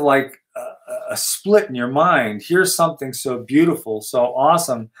 it's sort of like a split in your mind. Here's something so beautiful, so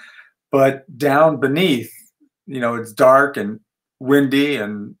awesome, but down beneath, it's dark and windy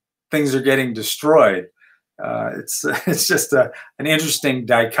and things are getting destroyed. It's just an interesting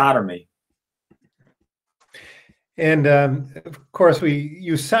dichotomy. And of course, we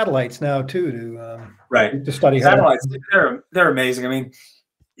use satellites now too to study satellites. They're amazing. I mean,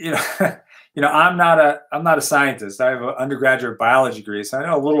 I'm not a scientist. I have an undergraduate biology degree, so I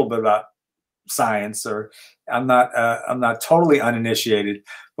know a little bit about science, or I'm not totally uninitiated.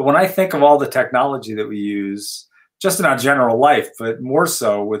 But when I think of all the technology that we use just in our general life, but more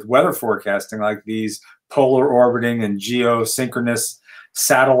so with weather forecasting, like these polar orbiting and geosynchronous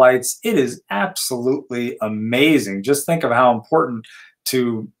satellites, it is absolutely amazing. Just think of how important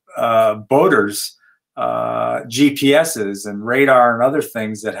to boaters GPSs and radar and other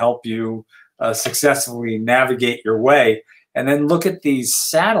things that help you successfully navigate your way. And then look at these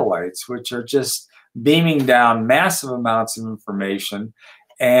satellites, which are just beaming down massive amounts of information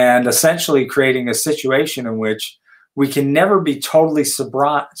and essentially creating a situation in which we can never be totally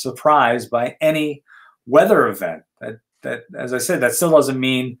surprised by any weather event. That, as I said, that still doesn't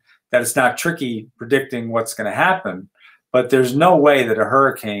mean that it's not tricky predicting what's going to happen. But there's no way that a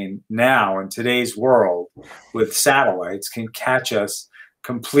hurricane now in today's world with satellites can catch us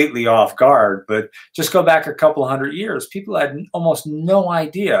completely off guard. But just go back a couple hundred years, people had almost no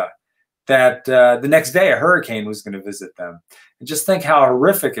idea that the next day a hurricane was going to visit them. And just think how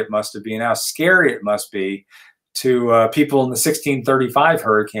horrific it must have been, how scary it must be to people in the 1635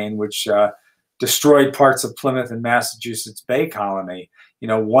 hurricane, which destroyed parts of Plymouth and Massachusetts Bay Colony.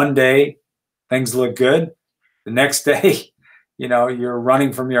 One day things look good. The next day, you're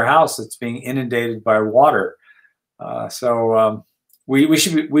running from your house. It's being inundated by water. So we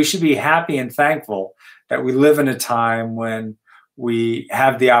should be happy and thankful that we live in a time when we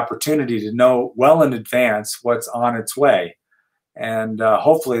have the opportunity to know well in advance what's on its way. And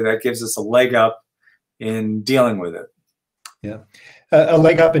hopefully that gives us a leg up in dealing with it. Yeah, a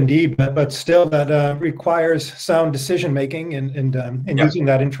leg up indeed, but still that requires sound decision making and yep. Using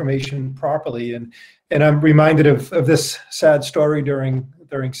that information properly. And I'm reminded of this sad story during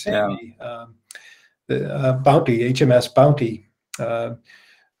Sandy, the Bounty, HMS Bounty,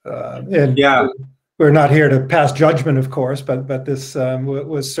 and yeah. We're not here to pass judgment, of course, but this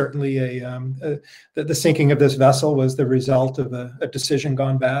was certainly the sinking of this vessel was the result of a decision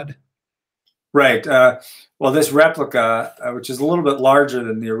gone bad. Right. Well, this replica, which is a little bit larger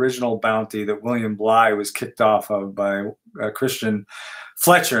than the original Bounty that William Bligh was kicked off of by Christian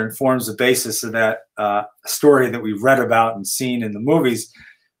Fletcher, and forms the basis of that story that we've read about and seen in the movies.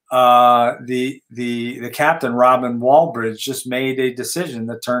 The captain, Robin Walbridge, just made a decision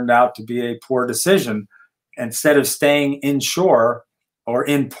that turned out to be a poor decision. Instead of staying inshore or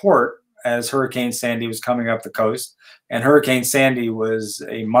in port as Hurricane Sandy was coming up the coast, and Hurricane Sandy was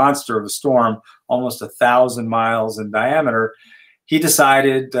a monster of a storm, almost 1,000 miles in diameter, he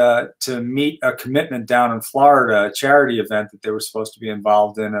decided to meet a commitment down in Florida, a charity event that they were supposed to be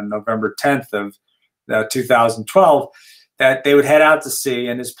involved in on November 10th of 2012, that they would head out to sea.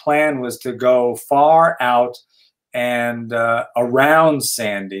 And his plan was to go far out and around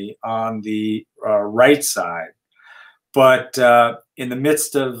Sandy on the right side. But in the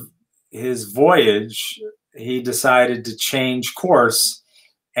midst of his voyage, he decided to change course,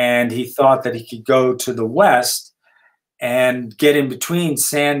 and he thought that he could go to the west and get in between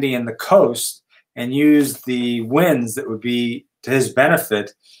Sandy and the coast and use the winds that would be to his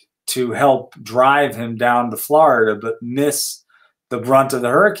benefit to help drive him down to Florida, but miss the brunt of the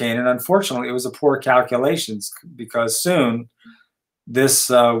hurricane. And unfortunately, it was a poor calculations, because soon this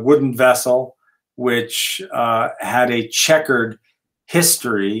wooden vessel, which had a checkered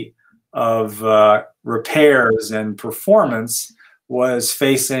history of repairs and performance, was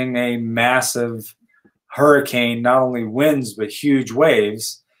facing a massive hurricane, not only winds, but huge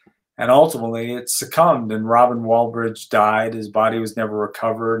waves. And ultimately it succumbed, and Robin Walbridge died. His body was never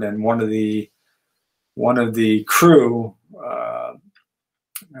recovered. And one of the crew,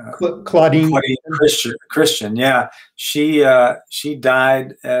 Claudine Christian, yeah, she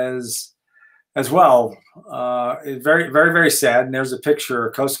died as well. Very, very, very sad. And there's a picture,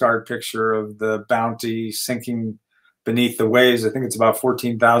 a Coast Guard picture of the Bounty sinking beneath the waves. I think it's about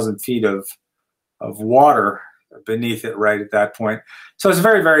 14,000 feet of water beneath it right at that point. So it's a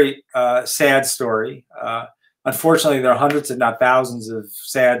very, very sad story. Unfortunately, there are hundreds, if not thousands, of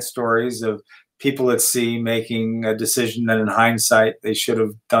sad stories of people at sea making a decision that in hindsight they should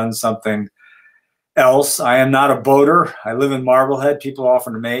have done something else. I am not a boater. I live in Marblehead. People are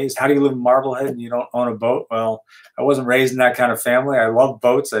often amazed, how do you live in Marblehead and you don't own a boat? Well, I wasn't raised in that kind of family. I love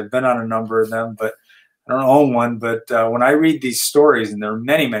boats. I've been on a number of them, but I don't own one. But when I read these stories, and there are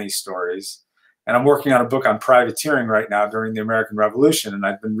many, many stories, and I'm working on a book on privateering right now during the American Revolution, and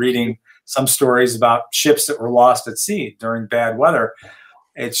I've been reading some stories about ships that were lost at sea during bad weather.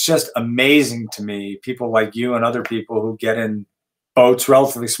 It's just amazing to me, people like you and other people who get in boats,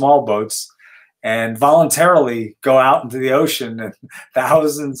 relatively small boats, and voluntarily go out into the ocean and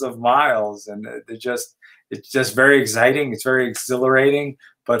thousands of miles. And it's just very exciting. It's very exhilarating.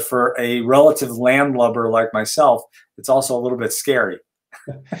 But for a relative landlubber like myself, it's also a little bit scary.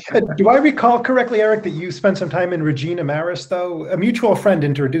 Do I recall correctly, Eric, that you spent some time in Regina Maris, though? A mutual friend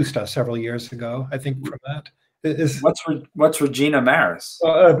introduced us several years ago, I think, from that. What's Regina Maris?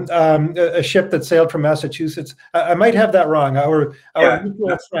 A ship that sailed from Massachusetts. I might have that wrong. Our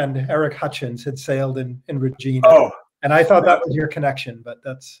mutual friend, Eric Hutchins, had sailed in Regina. Oh. And I thought that was your connection, but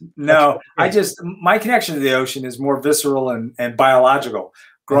that's my connection to the ocean is more visceral and biological.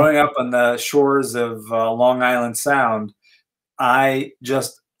 Growing up on the shores of Long Island Sound, I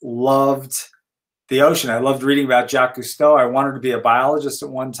just loved the ocean. I loved reading about Jacques Cousteau. I wanted to be a biologist at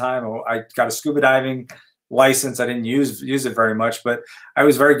one time. I got a scuba diving license. I didn't use it very much, but I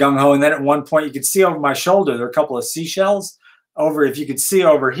was very gung-ho. And then at one point, you could see over my shoulder, there were a couple of seashells. If you could see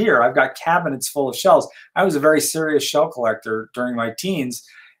over here, I've got cabinets full of shells. I was a very serious shell collector during my teens.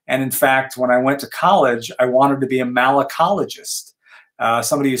 And in fact, when I went to college, I wanted to be a malacologist,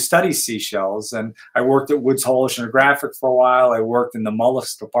 somebody who studies seashells. And I worked at Woods Hole Oceanographic for a while. I worked in the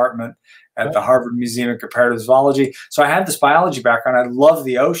mollusk department at the Harvard Museum of Comparative Zoology. So I had this biology background. I love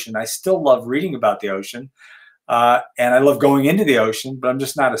the ocean. I still love reading about the ocean. And I love going into the ocean, but I'm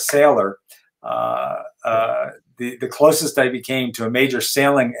just not a sailor. The closest I became to a major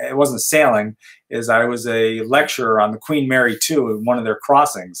sailing, it wasn't sailing, is I was a lecturer on the Queen Mary 2 in one of their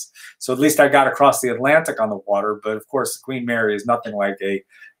crossings. So at least I got across the Atlantic on the water. But of course, the Queen Mary is nothing like a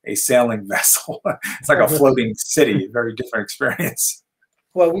sailing vessel. It's like a floating city, very different experience.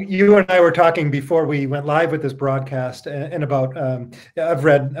 Well, you and I were talking before we went live with this broadcast, and about I've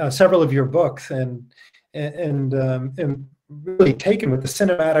read several of your books, and really taken with the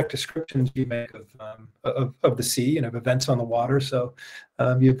cinematic descriptions you make of the sea and of events on the water. So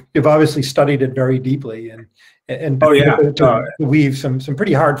you've obviously studied it very deeply, and to weave some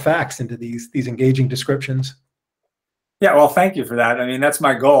pretty hard facts into these engaging descriptions. Yeah, well, thank you for that. I mean, that's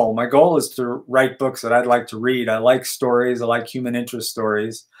my goal. My goal is to write books that I'd like to read. I like stories. I like human interest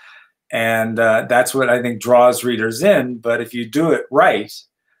stories. And that's what I think draws readers in. But if you do it right,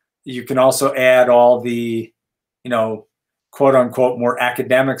 you can also add all the, quote unquote, more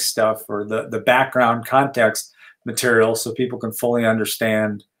academic stuff or the background context material so people can fully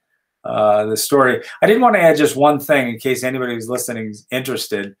understand the story. I did want to add just one thing in case anybody who's listening is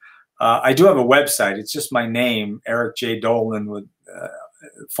interested. I do have a website. It's just my name, Eric Jay Dolin, with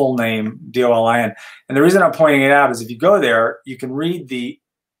full name, D-O-L-I-N. And the reason I'm pointing it out is if you go there, you can read the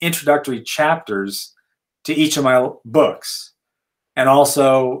introductory chapters to each of my books. And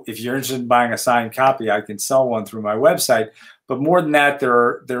also, if you're interested in buying a signed copy, I can sell one through my website. But more than that, there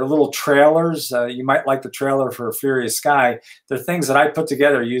are little trailers. You might like the trailer for Furious Sky. They're things that I put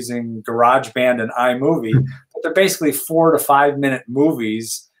together using GarageBand and iMovie. But they're basically 4 to 5 minute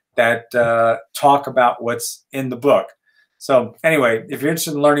movies that talk about what's in the book. So anyway, if you're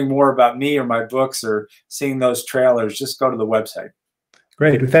interested in learning more about me or my books or seeing those trailers, just go to the website.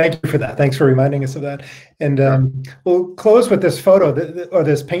 Great. Thank you for that. Thanks for reminding us of that. And we'll close with this photo, or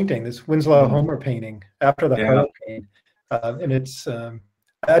this painting, this Winslow Homer painting after the hurricane. And it's,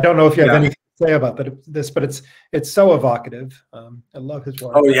 I don't know if you have anything to say about this, but it's so evocative. I love his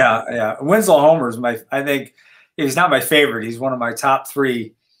work. Oh, yeah. Winslow Homer is I think he's not my favorite. He's one of my top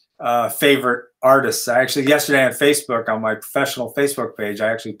 3 favorite artists. I actually, yesterday on Facebook, on my professional Facebook page,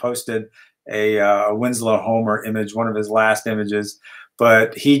 I actually posted a Winslow Homer image, one of his last images.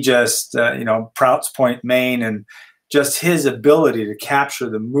 But he just, Prouts Point, Maine, and just his ability to capture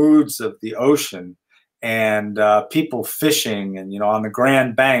the moods of the ocean and people fishing and, on the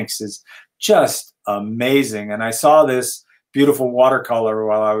Grand Banks is just amazing. And I saw this beautiful watercolor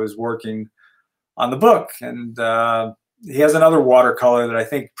while I was working on the book. And he has another watercolor that I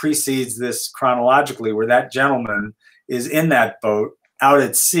think precedes this chronologically, where that gentleman is in that boat out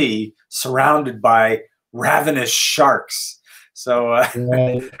at sea, surrounded by ravenous sharks. So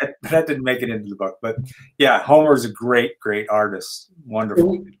that didn't make it into the book. But yeah, Homer's a great, great artist.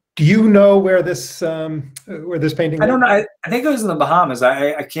 Wonderful. Do you know where this painting? I don't know. I think it was in the Bahamas.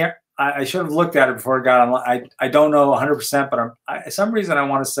 I can't. I should have looked at it before it got online. I don't know 100%, but for some reason I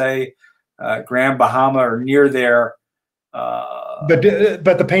want to say Grand Bahama or near there. But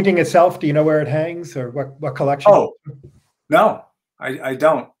the painting itself, do you know where it hangs or what collection? Oh, no, I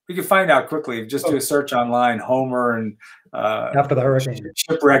don't. You can find out quickly. Just do a search online, Homer and after the hurricane,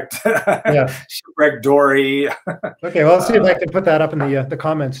 shipwrecked, shipwrecked Dory. Okay, well, let's see if I can put that up in the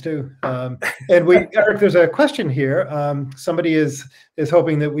comments too. And Eric, there's a question here. Somebody is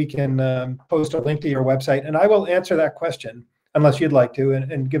hoping that we can post a link to your website, and I will answer that question unless you'd like to,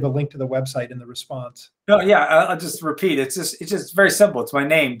 and give a link to the website in the response. No, yeah, I'll just repeat. It's just very simple. It's my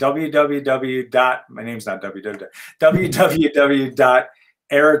name, my name's not www.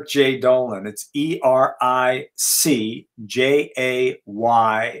 Jay Dolin. It's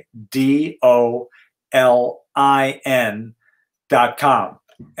EricJaydolin.com,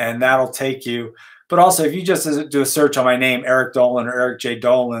 and that'll take you. But also, if you just do a search on my name, Eric Dolin or Eric Jay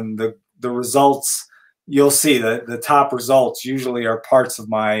Dolin, the results, you'll see the top results usually are parts of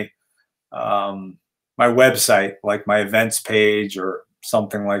my my website, like my events page or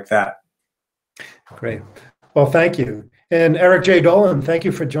something like that. Great. Well, thank you. And Eric Jay Dolin, thank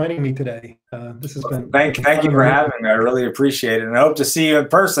you for joining me today. This has been thank you for having me. I really appreciate it, and I hope to see you in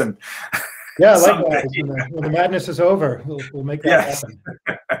person. Yeah, likewise. When the madness is over, we'll make that happen.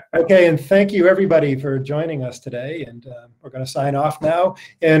 Okay, and thank you everybody for joining us today. And we're going to sign off now.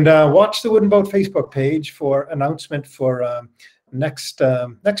 And watch the WoodenBoat Facebook page for announcement for next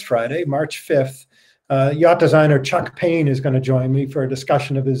Friday, March 5th. Yacht designer Chuck Payne is going to join me for a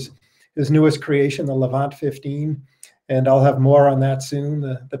discussion of his newest creation, the Levant 15. And I'll have more on that soon,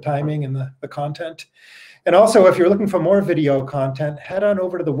 the timing and the content. And also, if you're looking for more video content, head on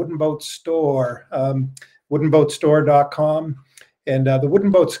over to the WoodenBoat store, woodenboatstore.com. And the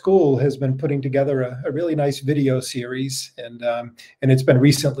WoodenBoat School has been putting together a really nice video series, and it's been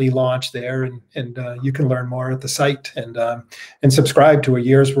recently launched there. And you can learn more at the site and subscribe to a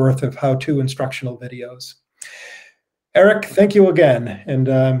year's worth of how-to instructional videos. Eric, thank you again,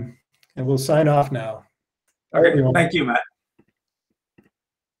 and we'll sign off now. Okay, thank you, Matt.